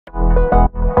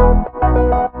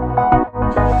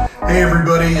Hey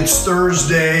everybody, it's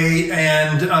Thursday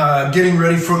and getting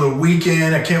ready for the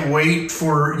weekend. I can't wait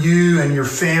for you and your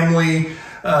family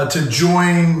to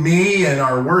join me and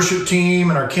our worship team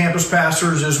and our campus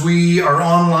pastors as we are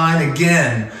online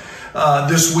again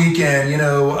this weekend,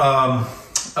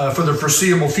 for the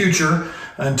foreseeable future.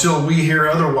 Until we hear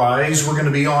otherwise, we're going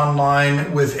to be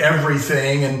online with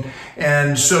everything.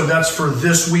 And so that's for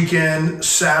this weekend.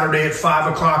 Saturday at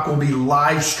 5 o'clock, we'll be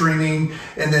live streaming.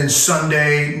 And then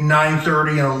Sunday,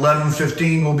 9:30 and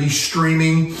 11:15, we'll be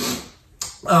streaming.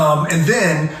 And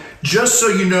then, just so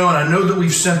you know, and I know that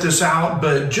we've sent this out,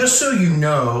 but just so you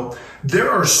know, there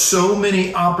are so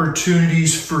many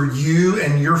opportunities for you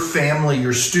and your family,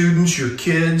 your students, your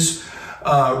kids,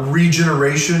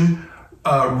 regeneration,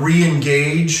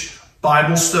 re-engage,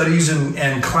 Bible studies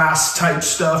and class type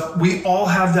stuff. We all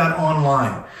have that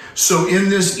online. So in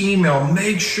this email,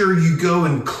 make sure you go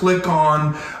and click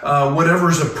on whatever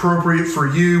is appropriate for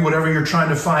you, whatever you're trying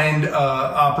to find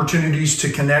opportunities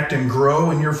to connect and grow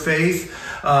in your faith.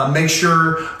 Make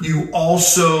sure you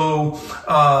also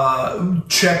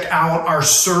check out our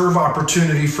serve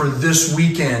opportunity for this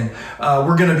weekend.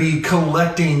 We're going to be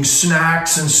collecting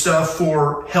snacks and stuff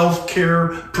for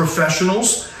healthcare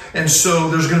professionals. And so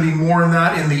there's going to be more on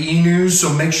that in the e-news.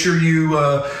 So make sure you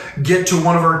get to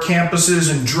one of our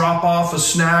campuses and drop off a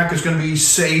snack. It's going to be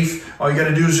safe. All you got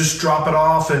to do is just drop it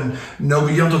off, and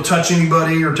nobody, you don't have to touch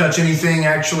anybody or touch anything.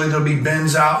 Actually, there'll be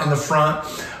bins out in the front.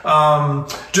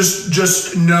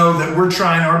 Just know that we're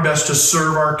trying our best to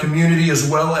serve our community as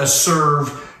well as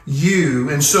serve you.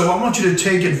 And so I want you to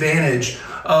take advantage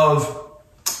of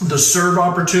the serve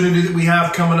opportunity that we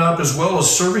have coming up, as well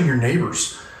as serving your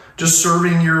neighbors. Just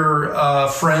serving your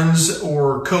friends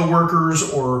or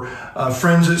coworkers or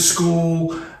friends at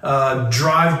school,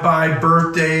 drive-by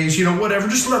birthdays, whatever.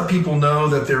 Just let people know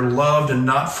that they're loved and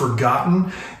not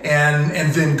forgotten.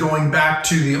 And then going back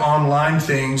to the online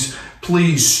things,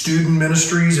 please, student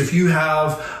ministries, if you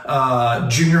have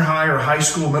junior high or high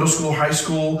school, middle school, high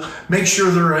school, make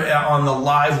sure they're on the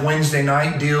live Wednesday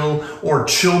night deal, or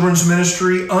children's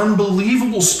ministry.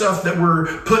 Unbelievable stuff that we're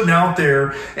putting out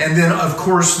there. And then, of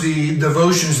course, the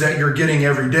devotions that you're getting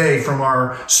every day from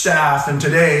our staff. And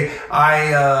today,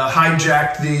 I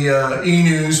hijacked the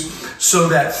e-news so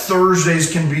that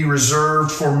Thursdays can be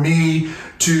reserved for me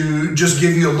to just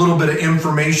give you a little bit of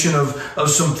information of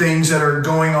some things that are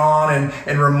going on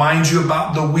and remind you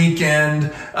about the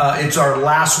weekend. It's our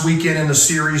last weekend in the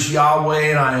series,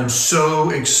 Yahweh, and I am so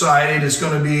excited. It's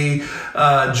going to be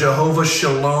Jehovah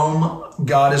Shalom,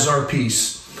 God is our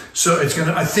peace. So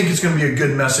I think it's going to be a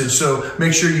good message. So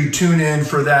make sure you tune in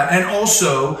for that. And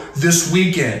also this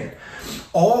weekend,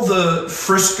 all the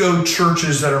Frisco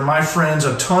churches that are my friends,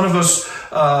 a ton of us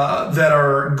that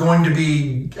are going to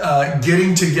be not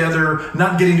getting together,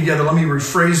 let me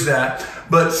rephrase that,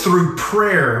 but through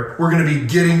prayer, we're going to be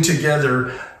getting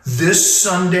together this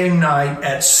Sunday night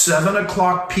at 7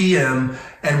 o'clock p.m.,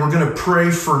 and we're going to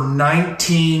pray for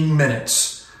 19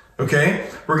 minutes. Okay?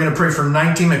 We're going to pray for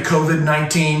 19 minutes,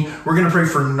 COVID-19. We're going to pray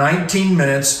for 19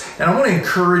 minutes. And I want to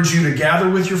encourage you to gather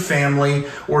with your family,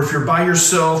 or if you're by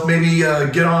yourself, maybe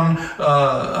get on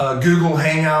Google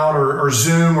Hangout or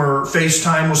Zoom or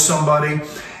FaceTime with somebody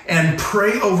and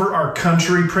pray over our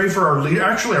country, pray for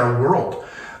our world.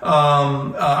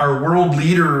 Our world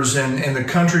leaders and the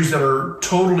countries that are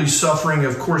totally suffering.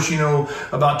 Of course, you know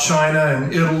about China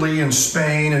and Italy and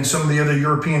Spain and some of the other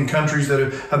European countries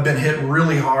that have been hit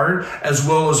really hard, as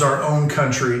well as our own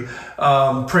country.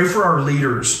 Pray for our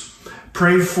leaders.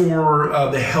 Pray for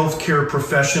the healthcare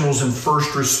professionals and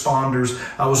first responders.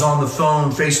 I was on the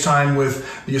phone, FaceTime,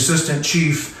 with the assistant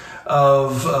chief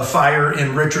of fire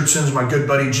in Richardson's, my good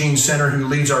buddy Gene Center, who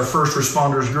leads our first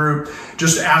responders group,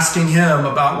 just asking him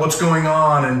about what's going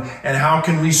on and how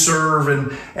can we serve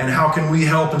and how can we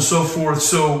help and so forth.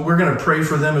 So we're going to pray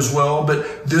for them as well.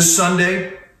 But this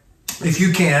Sunday, if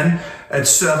you can, at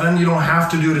 7, you don't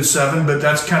have to do it at 7, but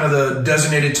that's kind of the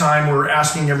designated time we're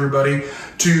asking everybody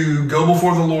to go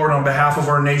before the Lord on behalf of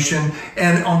our nation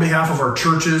and on behalf of our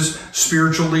churches,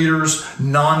 spiritual leaders,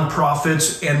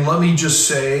 nonprofits, and let me just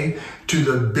say, to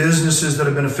the businesses that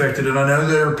have been affected. And I know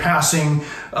they're passing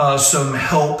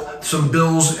some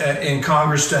bills in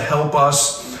Congress to help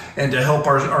us and to help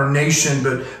our nation.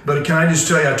 But can I just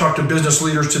tell you, I talked to business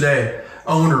leaders today,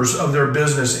 owners of their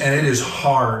business, and it is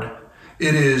hard.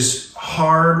 It is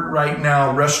hard right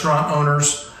now. Restaurant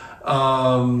owners,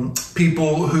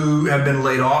 people who have been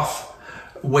laid off,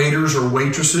 waiters or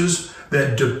waitresses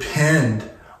that depend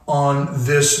on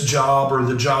this job or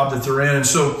the job that they're in. And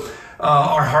so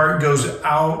our heart goes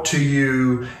out to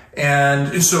you.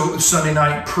 And so Sunday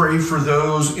night, pray for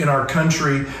those in our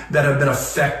country that have been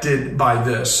affected by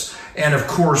this. And of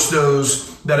course,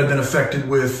 those that have been affected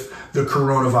with the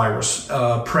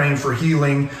coronavirus, praying for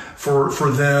healing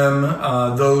for them,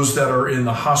 those that are in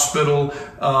the hospital.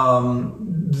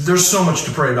 There's so much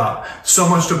to pray about,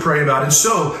 And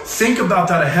so think about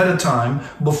that ahead of time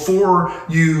before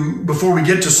we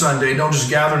get to Sunday. Don't just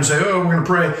gather and say, oh, we're going to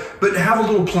pray, but have a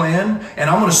little plan. And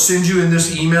I'm going to send you in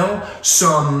this email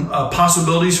some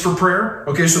possibilities for prayer.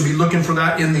 Okay. So be looking for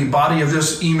that in the body of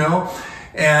this email.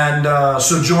 And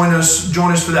so join us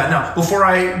for that. Now, before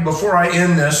I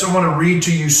end this, I want to read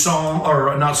to you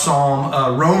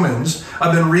Romans.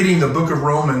 I've been reading the book of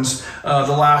Romans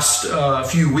the last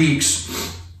few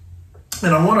weeks,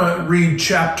 and I want to read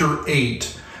chapter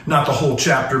 8, not the whole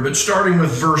chapter, but starting with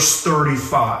verse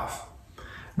 35.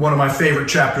 One of my favorite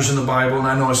chapters in the Bible, and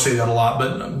I know I say that a lot,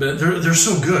 but they're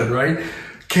so good, right?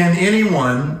 Can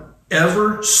anyone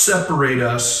ever separate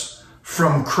us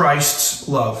from Christ's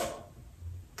love?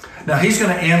 Now, he's going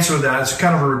to answer that. It's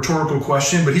kind of a rhetorical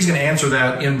question, but he's going to answer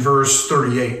that in verse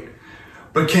 38.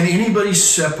 But can anybody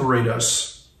separate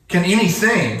us? Can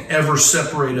anything ever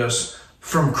separate us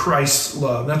from Christ's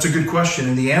love? That's a good question,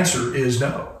 and the answer is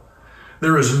no.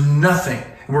 There is nothing.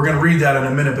 We're going to read that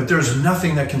in a minute, but there's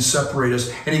nothing that can separate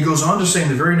us. And he goes on to say in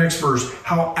the very next verse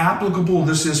how applicable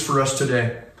this is for us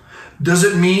today. Does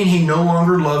it mean he no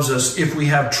longer loves us if we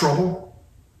have trouble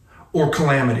or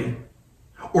calamity,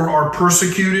 or are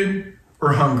persecuted,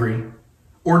 or hungry,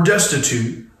 or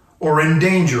destitute, or in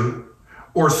danger,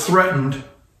 or threatened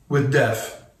with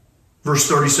death? Verse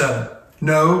 37.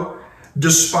 No,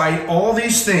 despite all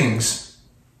these things,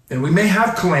 and we may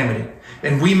have calamity,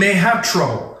 and we may have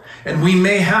trouble, and we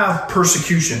may have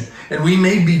persecution, and we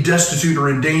may be destitute or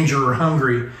in danger or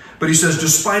hungry, but he says,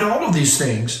 despite all of these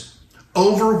things,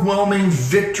 overwhelming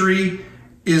victory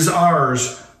is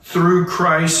ours through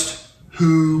Christ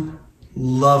who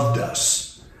loved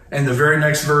us. And the very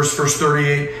next verse, verse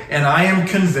 38, and I am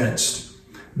convinced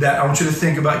that I want you to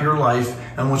think about your life.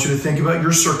 I want you to think about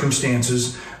your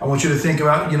circumstances. I want you to think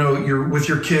about, you're with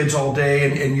your kids all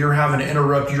day and you're having to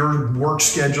interrupt your work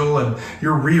schedule and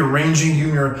you're rearranging. You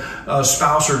and your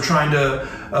spouse are trying to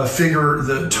figure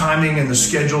the timing and the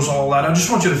schedules all out. I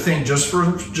just want you to think just for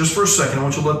a second. I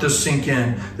want you to let this sink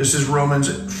in. This is Romans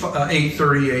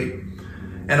 8:38.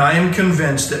 And I am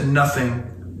convinced that nothing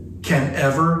can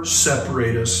ever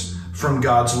separate us from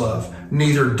God's love.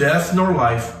 Neither death nor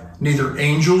life, neither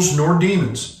angels nor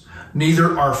demons,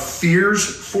 neither our fears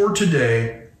for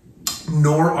today,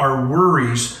 nor our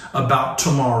worries about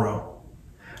tomorrow.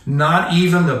 Not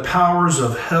even the powers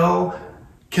of hell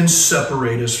can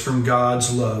separate us from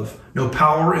God's love. No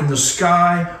power in the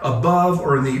sky above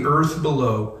or in the earth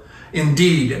below.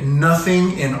 Indeed,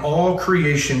 nothing in all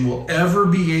creation will ever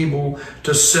be able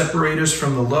to separate us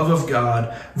from the love of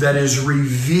God that is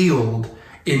revealed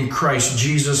in Christ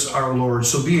Jesus our Lord.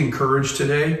 So be encouraged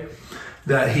today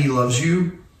that he loves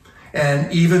you.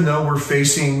 And even though we're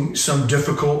facing some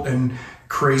difficult and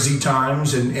crazy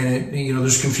times and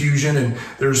there's confusion and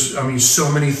there's so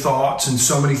many thoughts and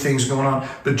so many things going on,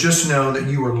 but just know that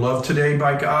you are loved today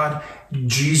by God.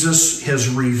 Jesus has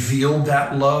revealed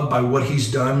that love by what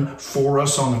he's done for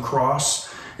us on the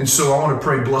cross. And so I want to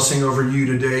pray blessing over you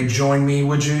today. Join me,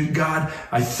 would you? God,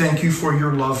 I thank you for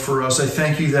your love for us. I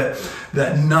thank you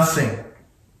that nothing,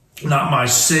 not my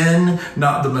sin,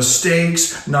 not the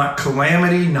mistakes, not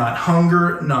calamity, not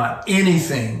hunger, not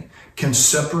anything can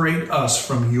separate us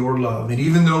from your love. And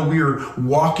even though we are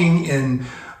walking in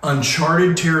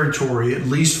uncharted territory, at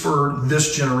least for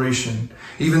this generation,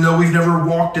 even though we've never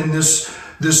walked in this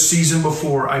season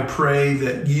before, I pray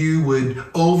that you would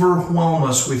overwhelm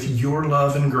us with your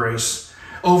love and grace,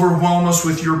 overwhelm us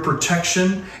with your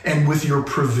protection and with your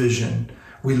provision.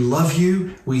 We love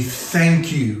you. We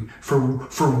thank you for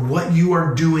what you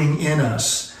are doing in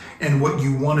us and what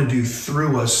you want to do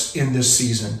through us in this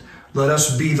season. Let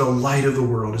us be the light of the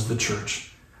world as the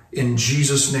church. In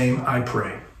Jesus' name I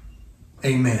pray.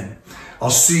 Amen. I'll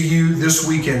see you this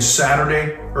weekend,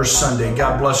 Saturday or Sunday.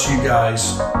 God bless you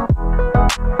guys.